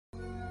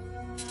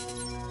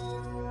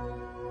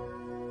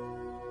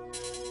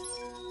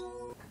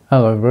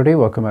Hello everybody,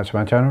 welcome back to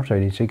my channel,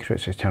 Trading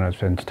Secrets. This channel is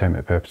for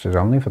entertainment purposes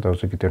only. For those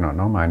of you who do not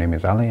know, my name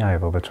is Ali. I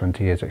have over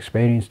 20 years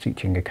experience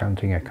teaching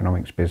accounting,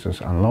 economics,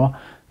 business and law.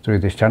 Through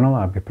this channel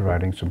I'll be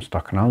providing some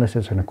stock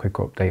analysis and a quick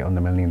update on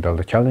the $1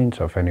 Million Challenge.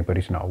 So if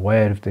anybody's not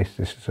aware of this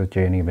is a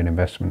journey of an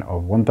investment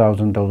of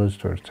 $1,000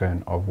 to a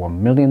return of $1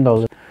 million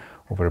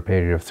over a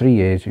period of 3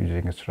 years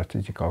using a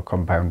strategic or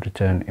compound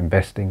return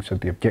investing. So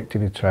the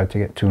objective is to try to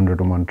get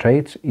 201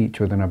 trades, each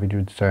with an average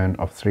return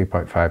of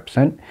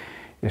 3.5%.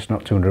 It's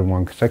not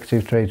 201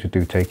 consecutive trades. We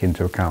do take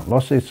into account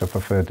losses. So for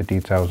further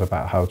details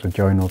about how to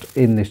join us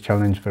in this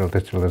challenge for as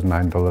little as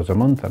 $9 a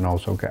month and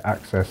also get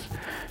access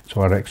to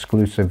our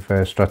exclusive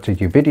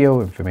strategy video,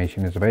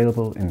 information is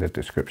available in the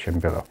description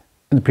below.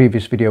 In the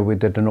previous video we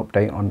did an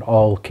update on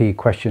all key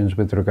questions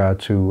with regard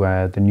to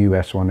the new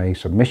S1A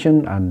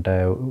submission, and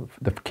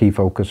the key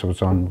focus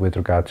was on with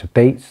regard to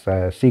dates,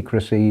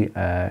 secrecy,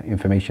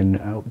 information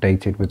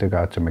updated with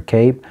regard to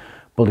McCabe,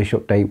 bullish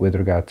update with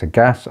regard to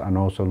gas, and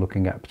also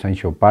looking at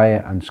potential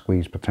buyer and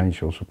squeeze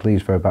potential. So please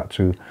refer back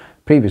to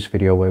previous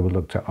video where we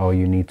looked at all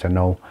you need to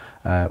know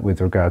with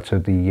regard to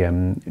the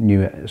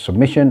new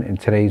submission. In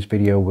today's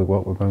video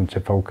what we're going to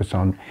focus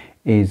on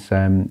is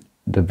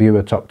the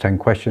viewer top 10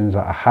 questions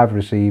that I have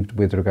received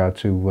with regard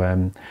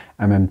to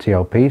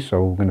MMTLP.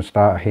 So we're going to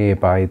start here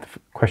by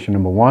question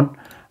number 1.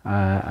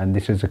 And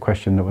this is a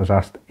question that was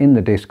asked in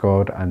the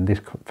Discord, and this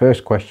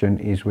first question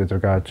is with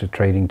regard to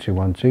Trading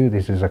 212.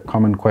 This is a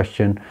common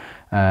question,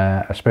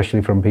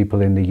 especially from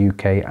people in the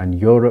UK and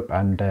Europe,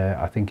 and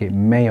I think it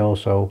may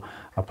also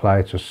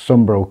apply to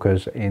some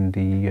brokers in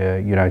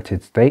the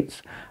United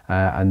States,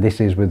 and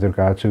this is with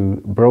regard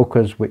to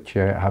brokers which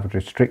have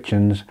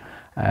restrictions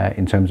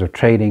in terms of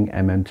trading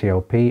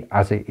MMTLP,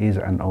 as it is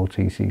an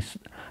OTC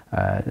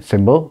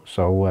symbol.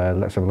 So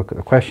let's have a look at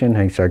the question.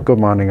 He said, "Good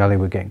morning Ali,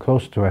 we're getting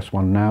closer to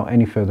S1 now.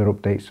 Any further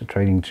updates to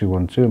Trading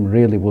 212? I'm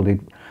really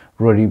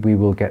worried we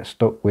will get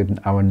stuck with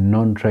our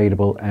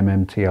non-tradable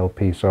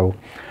MMTLP." So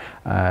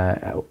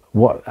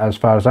as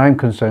far as I'm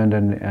concerned,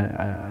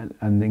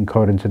 and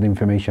according to the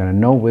information I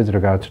know with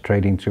regard to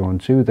Trading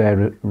 212,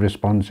 their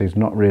response is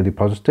not really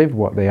positive.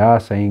 What they are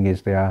saying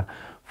is they are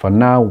for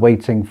now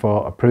waiting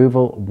for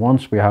approval.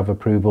 Once we have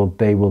approval,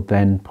 they will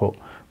then put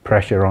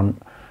pressure on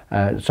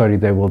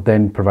they will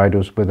then provide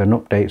us with an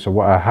update. So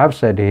what I have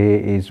said here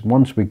is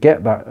once we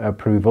get that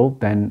approval,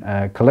 then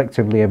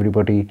collectively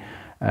everybody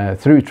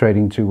through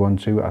Trading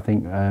 212, I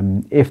think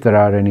if there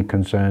are any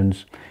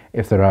concerns,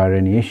 if there are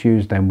any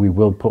issues, then we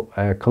will put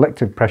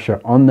collective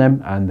pressure on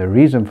them. And the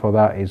reason for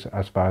that is,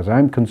 as far as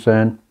I'm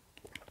concerned,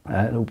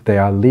 they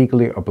are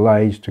legally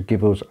obliged to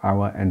give us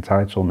our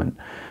entitlement.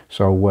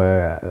 So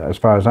as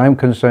far as I'm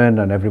concerned,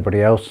 and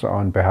everybody else,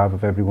 on behalf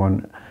of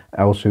everyone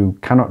else who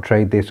cannot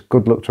trade this,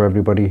 good luck to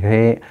everybody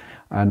here.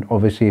 And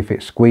obviously if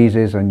it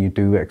squeezes and you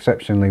do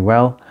exceptionally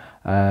well,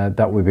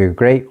 that would be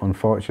great.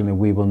 Unfortunately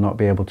we will not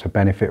be able to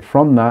benefit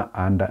from that,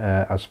 and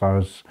as far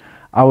as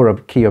our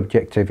key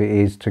objective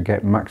is to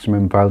get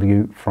maximum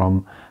value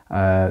from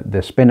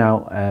the spin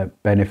out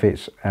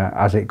benefits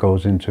as it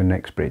goes into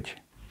Nextbridge.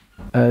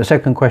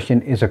 Second question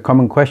is a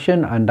common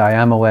question, and I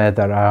am aware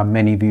there are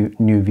many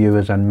new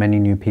viewers and many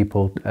new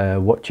people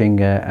watching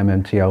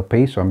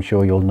MMTLP, so I'm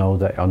sure you'll know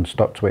that on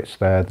StockTwits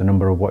the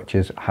number of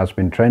watches has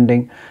been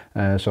trending.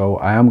 So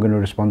I am going to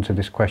respond to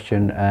this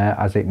question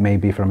as it may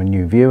be from a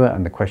new viewer,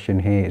 and the question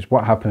here is,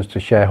 what happens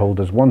to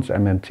shareholders once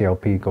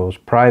MMTLP goes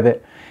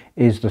private?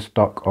 Is the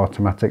stock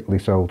automatically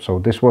sold? So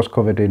this was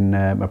covered in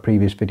a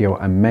previous video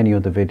and many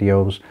other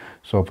videos.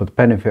 So for the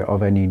benefit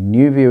of any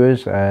new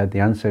viewers, the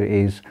answer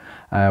is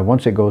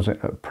once it goes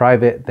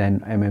private,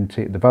 then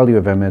the value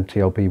of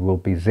MMTLP will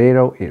be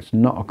zero. It's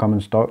not a common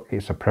stock,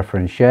 it's a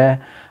preference share,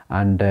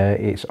 and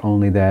it's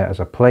only there as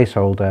a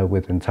placeholder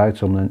with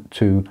entitlement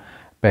to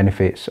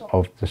benefits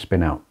of the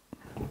spin out.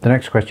 The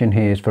next question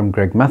here is from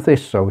Greg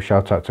Mathis, so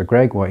shout out to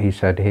Greg. What he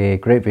said here: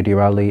 "Great video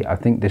Ali, I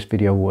think this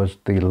video was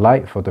the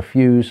light for the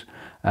fuse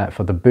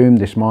for the boom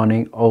this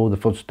morning. Oh, the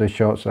footstool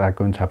shorts are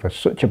going to have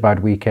such a bad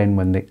weekend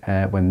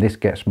when this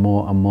gets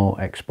more and more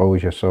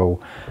exposure." So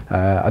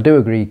I do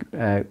agree,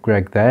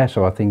 Greg, there.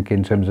 So I think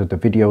in terms of the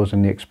videos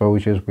and the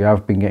exposures, we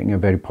have been getting a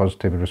very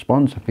positive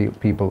response. I feel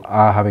people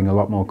are having a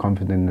lot more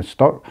confidence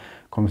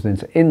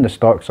in the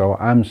stock, so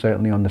I'm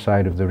certainly on the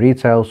side of the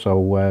retail.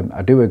 So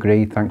I do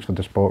agree. Thanks for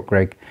the support,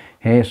 Greg,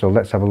 here. So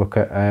let's have a look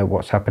at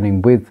what's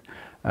happening with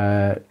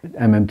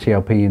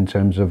MMTLP in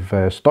terms of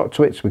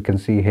StockTwits. We can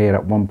see here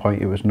at one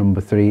point it was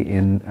number 3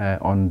 in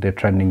on the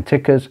trending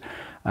tickers,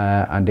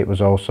 and it was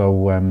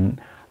also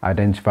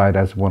identified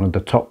as one of the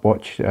top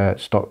watch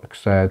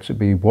stocks to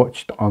be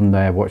watched on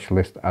their watch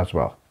list as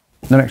well.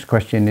 The next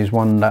question is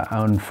one that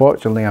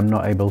unfortunately I'm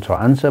not able to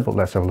answer, but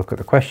let's have a look at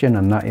the question,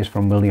 and that is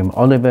from William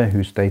Oliver,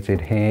 who stated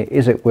here: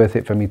 "Is it worth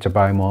it for me to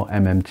buy more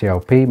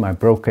MMTLP? My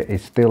broker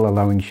is still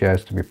allowing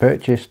shares to be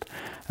purchased."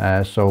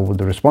 So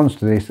the response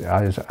to this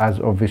is, as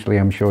obviously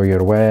I'm sure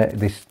you're aware,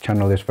 this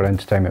channel is for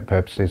entertainment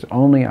purposes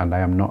only, and I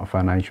am not a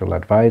financial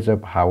advisor.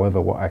 However,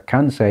 what I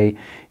can say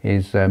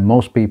is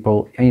most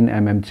people in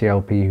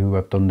MMTLP who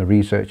have done the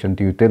research and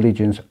due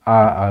diligence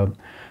are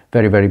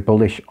very, very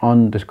bullish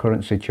on this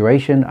current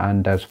situation.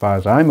 And as far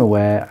as I'm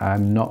aware,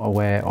 I'm not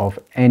aware of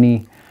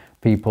any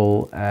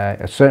people,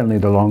 certainly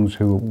the longs,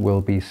 who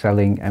will be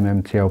selling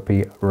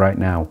MMTLP right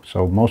now.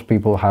 So most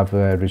people have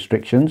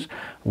restrictions.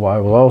 What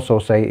I will also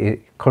say,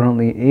 it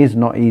currently is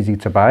not easy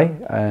to buy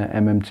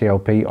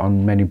MMTLP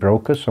on many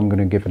brokers. So I'm going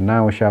to give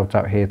now a shout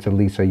out here to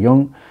Lisa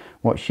Young.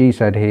 What she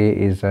said here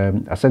is,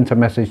 I sent a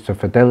message to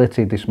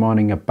Fidelity this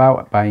morning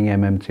about buying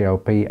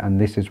MMTLP, and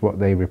this is what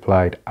they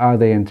replied. Are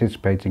they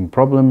anticipating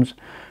problems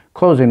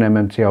closing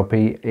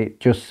MMTLP? It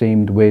just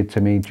seemed weird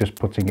to me, just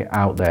putting it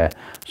out there.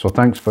 So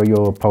thanks for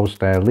your post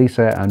there,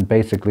 Lisa. And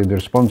basically the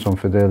response on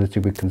Fidelity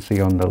we can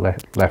see on the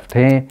left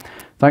here.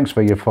 Thanks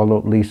for your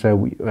follow-up, Lisa.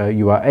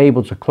 You are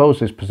able to close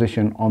this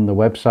position on the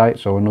website.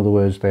 So in other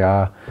words, they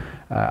are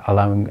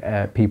allowing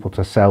people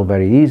to sell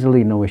very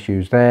easily, no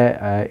issues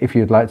there. If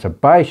you'd like to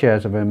buy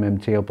shares of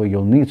MMTLP,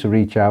 you'll need to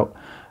reach out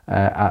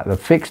at the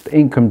fixed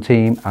income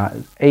team at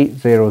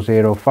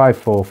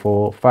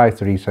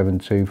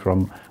 800-544-5372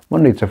 from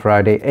Monday to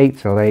Friday, 8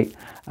 till 8,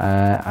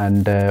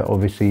 and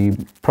obviously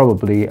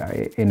probably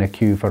in a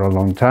queue for a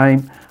long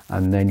time,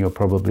 and then you'll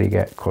probably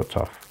get cut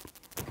off.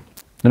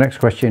 The next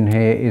question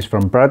here is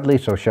from Bradley,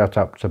 so shout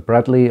out to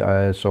Bradley.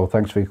 So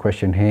thanks for your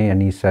question here,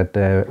 and he said,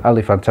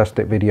 Ali,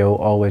 fantastic video,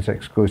 always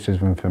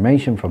exclusive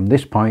information. From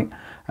this point,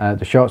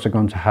 the shorts are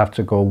going to have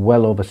to go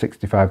well over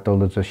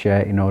 $65 a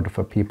share in order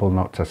for people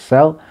not to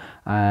sell,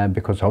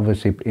 because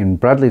obviously in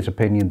Bradley's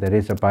opinion there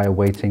is a buyer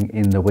waiting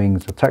in the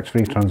wings. A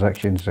tax-free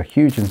transaction is a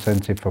huge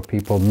incentive for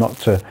people not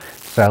to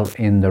sell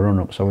in the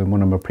run-up. So in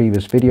one of my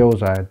previous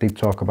videos I did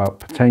talk about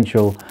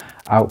potential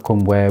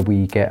outcome where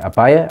we get a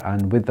buyer,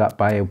 and with that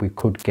buyer we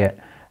could get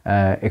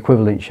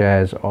equivalent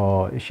shares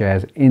or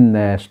shares in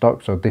their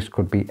stock. So this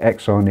could be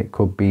Exxon, it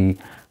could be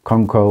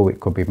Conco, it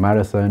could be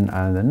Marathon,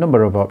 and a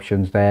number of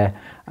options there.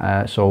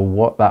 So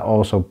what that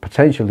also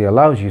potentially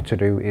allows you to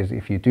do is,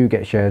 if you do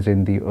get shares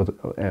in the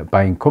other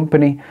buying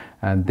company,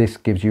 and this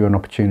gives you an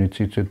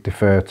opportunity to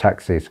defer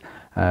taxes.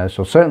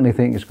 So certainly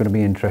think it's going to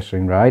be an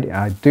interesting ride.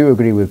 I do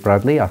agree with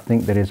Bradley. I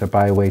think there is a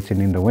buyer waiting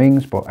in the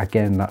wings, but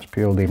again, that's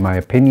purely my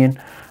opinion.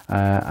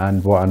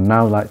 And what I'd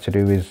now like to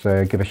do is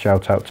give a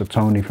shout out to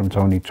Tony from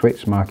Tony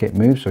Twits Market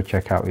Moves. So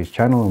check out his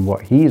channel, and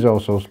what he's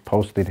also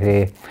posted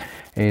here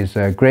is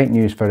great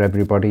news for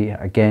everybody.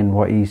 Again,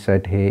 what he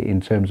said here in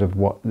terms of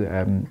what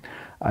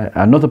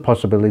another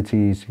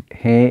possibilities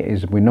here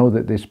is, we know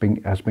that this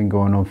has been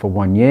going on for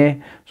 1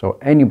 year. So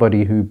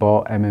anybody who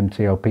bought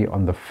MMTLP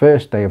on the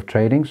first day of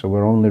trading, so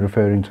we're only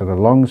referring to the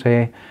longs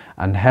here,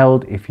 and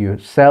held, if you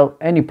sell,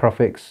 any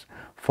profits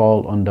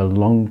fall under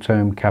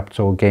long-term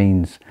capital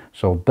gains.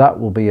 So that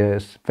will be a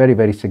very,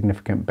 very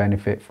significant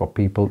benefit for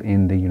people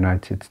in the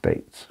United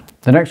States.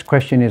 The next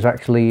question is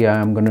actually,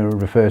 I'm going to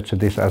refer to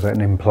this as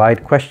an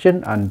implied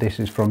question, and this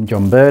is from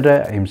John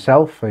Berder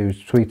himself,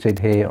 who's tweeted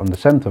here on the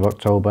 7th of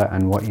October,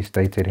 and what he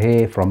stated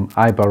here from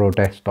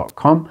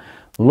iborrowdesk.com.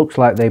 Looks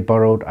like they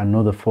borrowed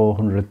another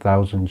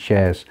 400,000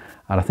 shares.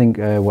 And I think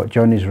what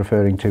John is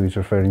referring to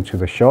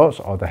the shorts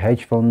or the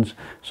hedge funds.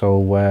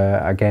 So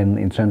again,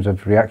 in terms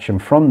of reaction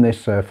from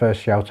this,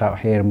 first shout out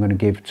here I'm going to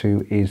give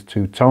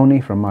to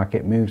Tony from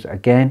Market Moves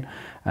again.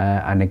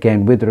 And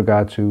again, with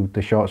regard to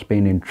the shorts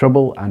being in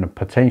trouble and a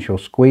potential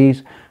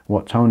squeeze,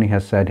 what Tony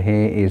has said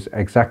here is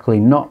exactly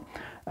not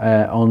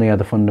only are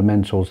the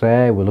fundamentals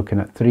there. We're looking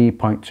at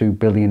 3.2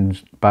 billion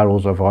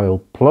barrels of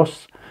oil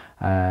plus,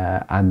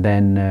 and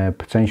then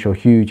potential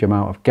huge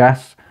amount of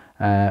gas.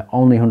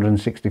 Only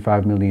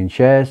 165 million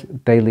shares,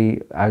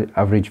 daily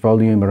average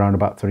volume around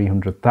about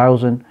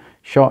 300,000,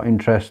 short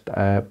interest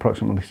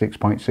approximately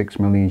 6.6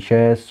 million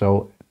shares.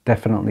 So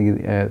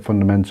definitely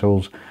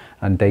fundamentals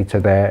and data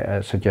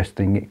there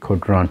suggesting it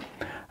could run.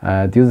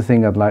 The other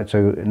thing I'd like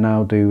to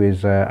now do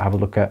is have a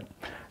look at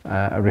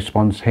a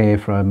response here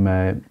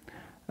from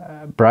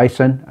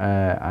Bryson,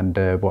 and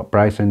what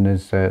Bryson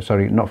is,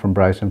 sorry, not from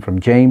Bryson, from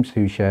James,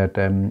 who shared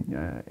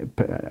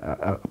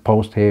a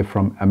post here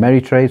from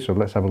Ameritrade. So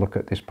let's have a look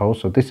at this post.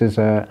 So this is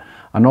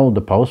an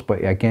older post,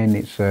 but again,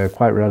 it's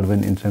quite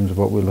relevant in terms of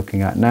what we're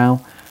looking at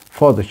now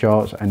for the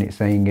shorts. And it's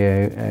saying,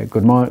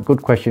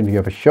 good question. If you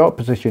have a short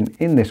position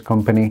in this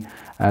company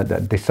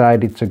that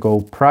decided to go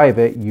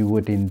private, you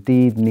would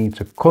indeed need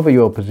to cover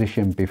your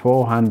position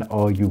beforehand,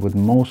 or you would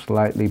most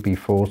likely be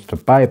forced to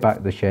buy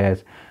back the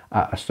shares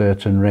at a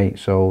certain rate.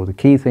 So the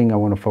key thing I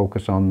want to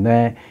focus on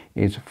there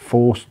is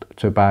forced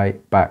to buy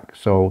back.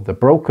 So the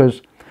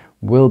brokers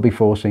will be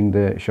forcing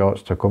the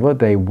shorts to cover.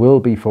 They will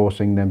be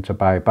forcing them to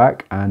buy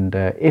back, and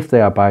if they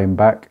are buying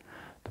back,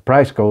 the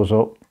price goes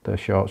up, the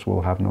shorts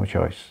will have no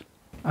choice.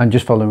 And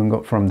just following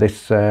up from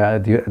this,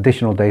 the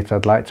additional data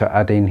I'd like to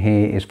add in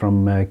here is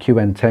from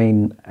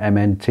Quentin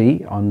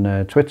MNT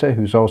on Twitter,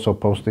 who's also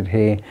posted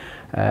here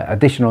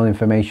additional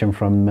information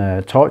from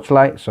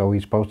Torchlight. So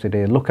he's posted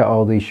here, look at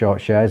all these short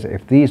shares.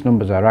 If these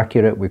numbers are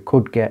accurate, we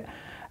could get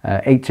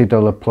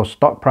 $80 plus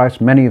stock price.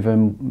 Many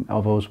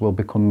of us will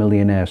become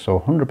millionaires.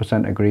 So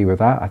 100% agree with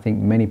that. I think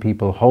many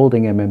people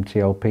holding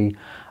MMTLP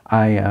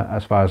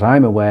as far as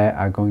I'm aware,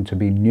 are going to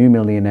be new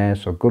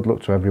millionaires. So good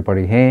luck to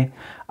everybody here.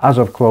 As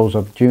of close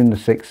of June the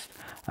 6th,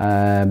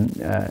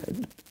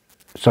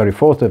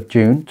 4th of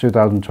June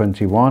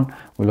 2021,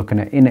 we're looking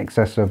at in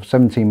excess of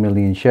 17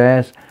 million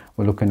shares.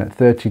 We're looking at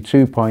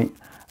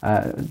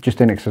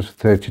just in excess of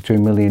 32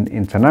 million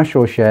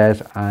international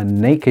shares,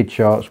 and naked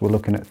shorts we're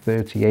looking at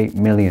 38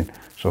 million.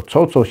 So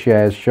total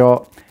shares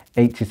short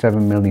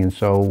 87 million.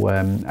 So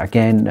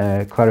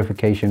again,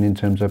 clarification in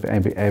terms of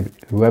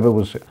whoever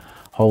was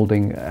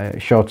holding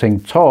shorting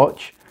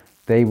torch,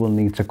 they will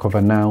need to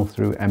cover now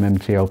through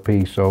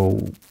MMTLP. So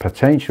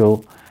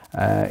potential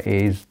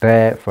is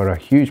there for a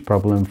huge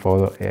problem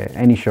for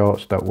any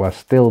shorts that were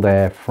still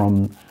there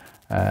from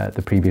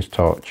the previous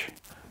torch.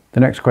 The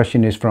next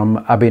question is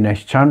from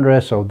Abhinesh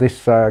Chandra. So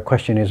this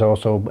question is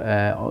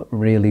also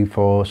really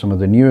for some of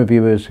the newer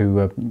viewers who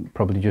are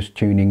probably just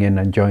tuning in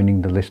and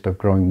joining the list of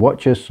growing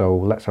watchers. So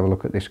let's have a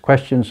look at this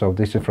question. So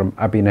this is from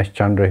Abhinesh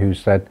Chandra, who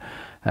said,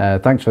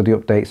 thanks for the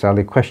update,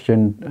 Sally.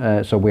 Question,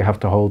 so we have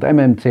to hold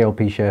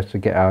MMTLP shares to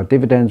get our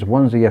dividends.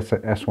 Once the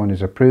S1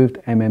 is approved,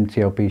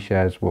 MMTLP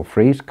shares will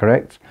freeze,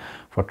 correct?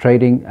 For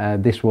trading,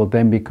 this will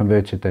then be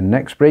converted to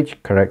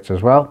Nextbridge, correct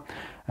as well.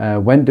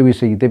 When do we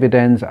see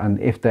dividends? And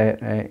if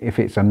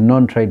it's a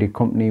non-traded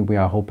company, we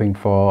are hoping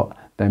for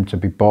them to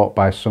be bought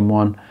by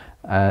someone,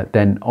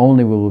 then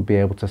only we will be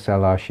able to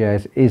sell our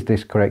shares. Is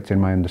this correct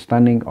in my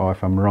understanding? Or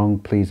if I'm wrong,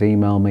 please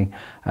email me.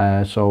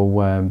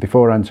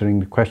 Before answering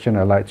the question,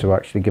 I'd like to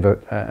actually give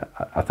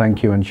a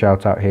thank you and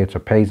shout out here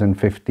to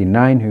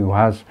Payson59, who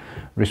has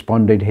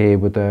responded here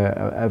with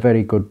a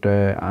very good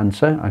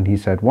answer. And he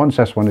said, once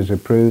S1 is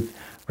approved,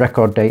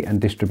 record date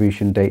and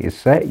distribution date is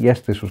set.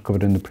 Yes, this was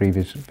covered in the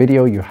previous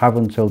video. You have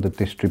until the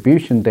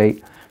distribution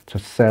date to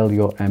sell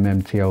your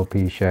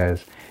MMTLP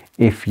shares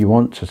if you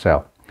want to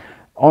sell.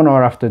 On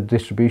or after the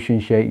distribution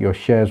date, your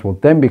shares will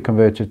then be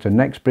converted to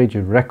Nextbridge.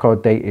 The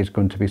record date is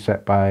going to be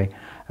set by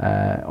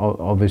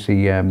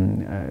obviously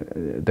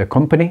the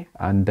company,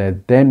 and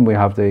then we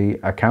have the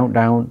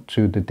countdown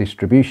to the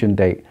distribution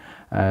date.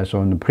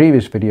 So in the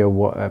previous video,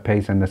 what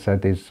Payson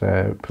said is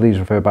please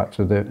refer back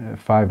to the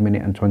 5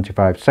 minute and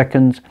 25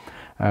 seconds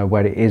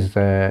where it is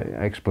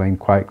explained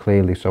quite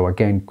clearly. So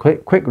again,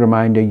 quick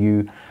reminder,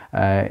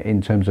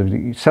 in terms of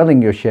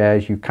selling your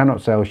shares, you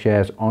cannot sell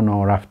shares on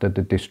or after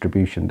the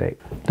distribution date.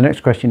 The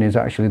next question is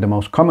actually the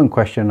most common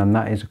question, and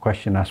that is a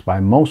question asked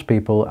by most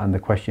people, and the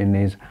question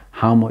is,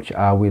 how much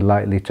are we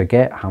likely to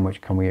get? How much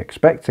can we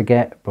expect to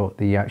get? But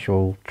the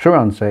actual true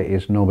answer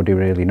is nobody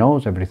really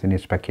knows. Everything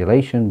is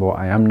speculation. What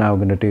I am now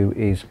going to do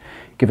is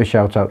give a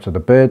shout out to the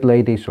bird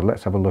lady. So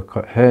let's have a look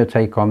at her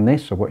take on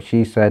this. So what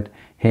she said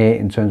here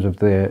in terms of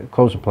the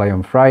close of play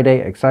on Friday,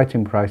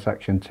 exciting price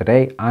action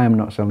today. I am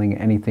not selling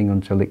anything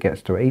until it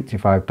gets to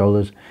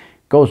 $85.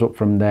 Goes up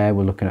from there.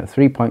 We're looking at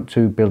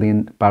 3.2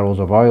 billion barrels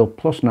of oil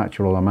plus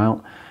natural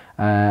amount.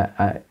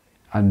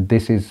 And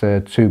this is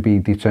to be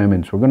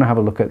determined. So we're going to have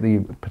a look at the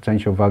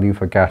potential value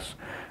for gas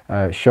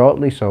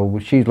shortly. So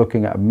she's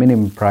looking at a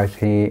minimum price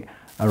here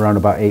around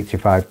about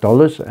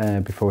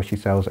 $85 before she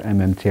sells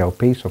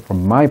MMTLP. So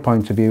from my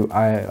point of view,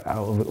 I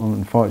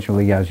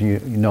unfortunately, as you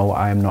know,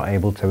 I am not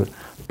able to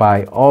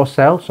buy or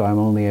sell. So I'm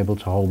only able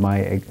to hold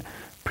my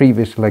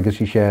previous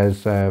legacy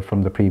shares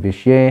from the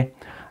previous year.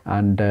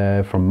 And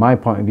from my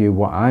point of view,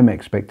 what I'm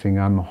expecting,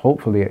 I'm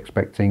hopefully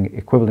expecting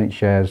equivalent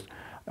shares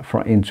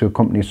into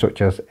companies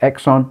such as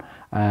Exxon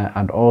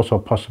and also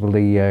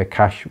possibly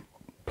cash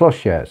plus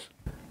shares.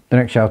 The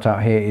next shout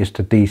out here is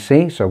to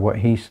DC. So what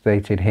he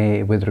stated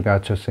here with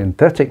regard to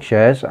synthetic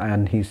shares,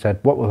 and he said,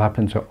 what will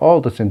happen to all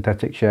the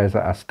synthetic shares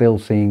that are still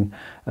selling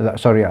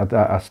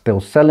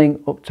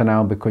up to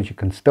now, because you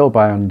can still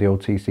buy on the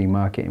OTC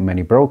market in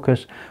many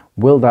brokers?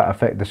 Will that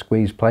affect the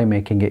squeeze play,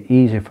 making it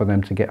easier for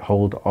them to get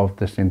hold of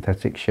the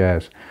synthetic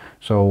shares?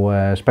 So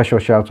special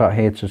shout out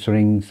here to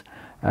Rings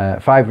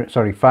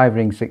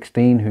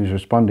 5ring16, who's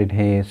responded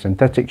here.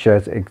 Synthetic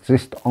shares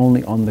exist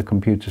only on the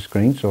computer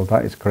screen. So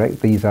that is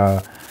correct. These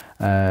are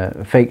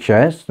fake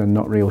shares. They're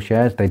not real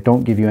shares. They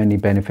don't give you any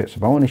benefits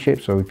of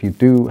ownership. So if you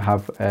do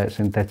have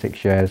synthetic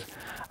shares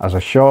as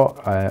a short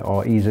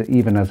or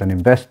even as an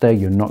investor,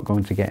 you're not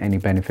going to get any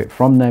benefit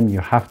from them. You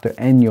have to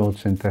end your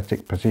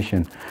synthetic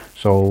position.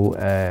 So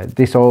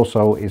this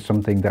also is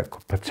something that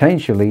could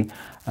potentially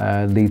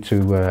lead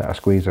to a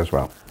squeeze as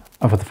well.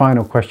 And for the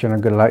final question, I'm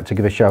going to like to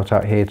give a shout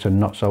out here to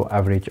Not So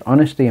Average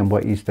Honesty and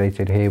what he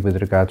stated here with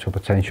regard to a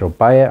potential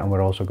buyer. And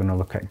we're also going to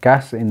look at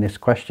gas in this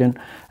question.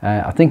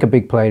 I think a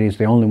big player is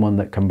the only one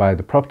that can buy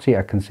the property.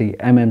 I can see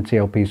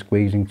MMTLP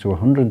squeezing to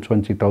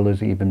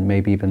 $120,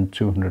 maybe even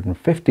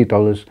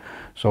 $250.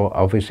 So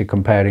obviously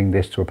comparing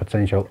this to a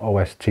potential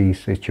OST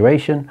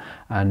situation.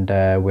 And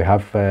we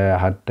have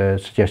had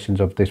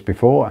suggestions of this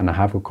before, and I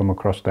have come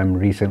across them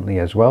recently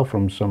as well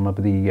from some of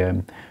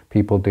the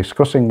people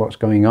discussing what's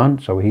going on.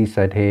 So he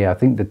said here, I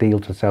think the deal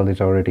to sell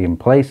is already in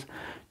place.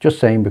 just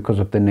saying because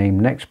of the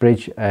name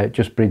Nextbridge,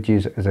 just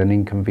bridges as an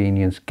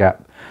inconvenience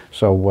gap.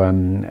 So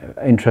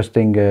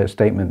interesting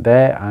statement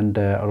there. And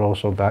I'd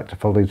also like to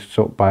follow this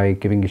up by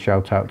giving a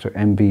shout out to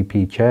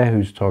MVP Chair,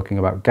 who's talking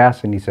about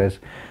gas, and he says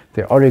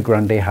the Rio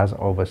Grande has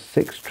over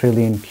 6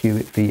 trillion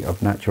cubic feet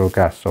of natural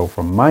gas. So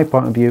from my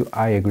point of view,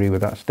 I agree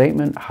with that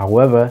statement.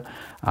 However,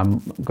 I'm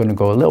going to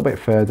go a little bit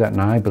further,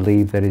 and I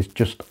believe there is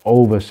just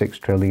over 6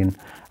 trillion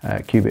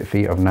cubic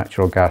feet of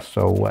natural gas.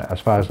 So as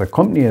far as the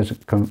company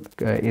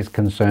is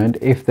concerned,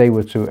 if they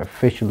were to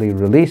officially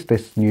release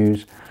this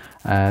news,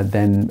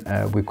 then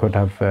we could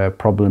have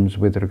problems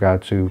with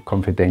regard to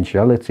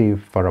confidentiality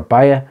for a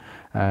buyer.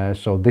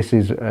 So this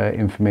is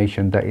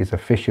information that is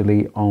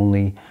officially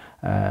only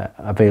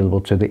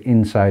available to the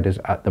insiders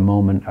at the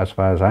moment, as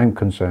far as I'm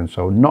concerned.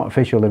 So not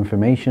official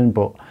information,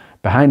 but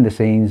behind the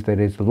scenes there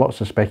is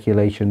lots of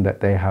speculation that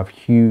they have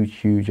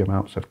huge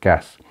amounts of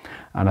gas.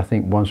 And I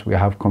think once we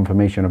have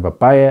confirmation of a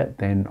buyer,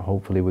 then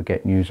hopefully we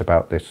get news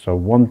about this. So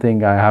one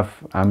thing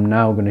I'm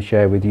now going to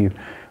share with you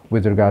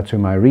with regard to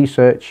my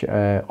research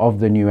of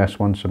the new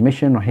S1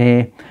 submission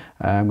here.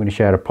 I'm going to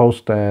share a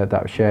post that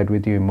I've shared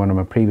with you in one of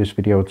my previous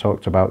videos,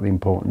 talked about the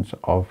importance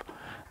of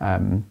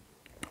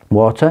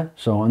water.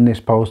 So on this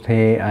post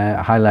here,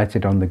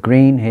 highlighted on the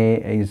green here,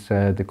 is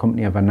the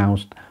company have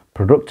announced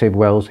productive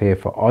wells here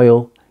for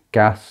oil,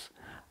 gas.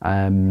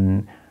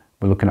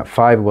 We're looking at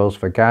 5 wells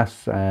for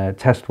gas,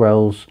 test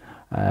wells.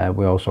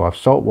 We also have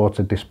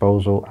saltwater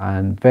disposal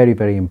and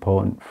very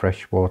important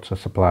freshwater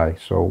supply.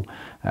 So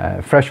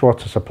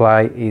freshwater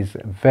supply is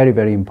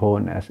very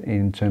important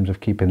in terms of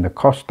keeping the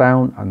cost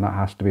down, and that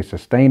has to be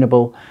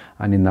sustainable.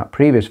 And in that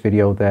previous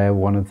video there,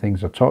 one of the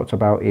things I talked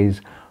about is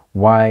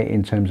why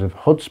in terms of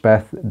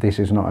Hudspeth this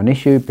is not an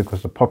issue,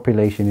 because the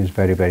population is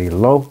very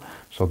low,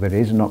 so there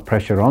is not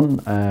pressure on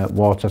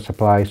water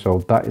supply. So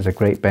that is a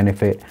great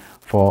benefit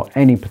for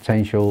any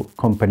potential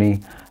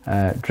company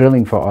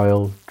drilling for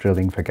oil,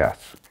 drilling for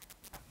gas.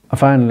 I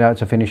finally like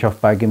to finish off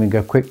by giving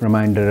a quick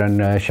reminder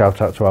and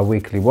shout out to our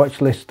weekly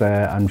watch list.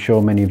 I'm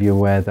sure many of you are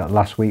aware that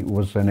last week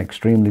was an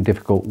extremely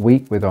difficult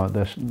week with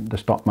the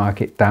stock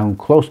market down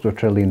close to $1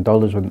 trillion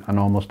and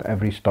almost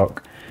every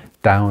stock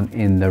down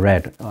in the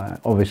red,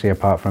 obviously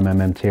apart from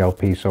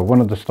MMTLP. So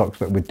one of the stocks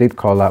that we did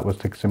call out was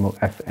ticker symbol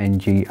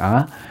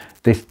FNGR.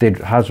 This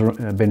has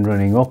been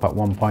running up. At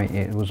one point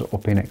it was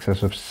up in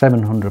excess of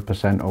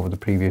 700% over the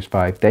previous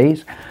 5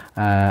 days,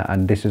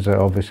 and this is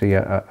obviously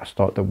a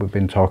stock that we've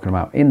been talking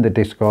about in the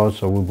Discord.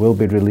 So we will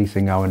be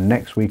releasing our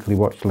next weekly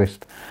watch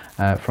list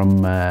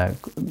from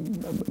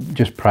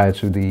just prior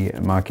to the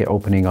market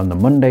opening on the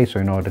Monday. So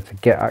in order to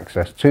get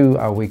access to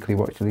our weekly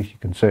watch list, you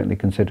can certainly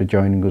consider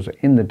joining us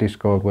in the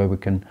Discord, where we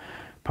can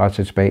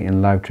participate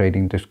in live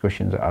trading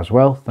discussions as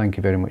well. Thank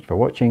you very much for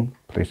watching.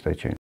 Please stay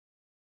tuned.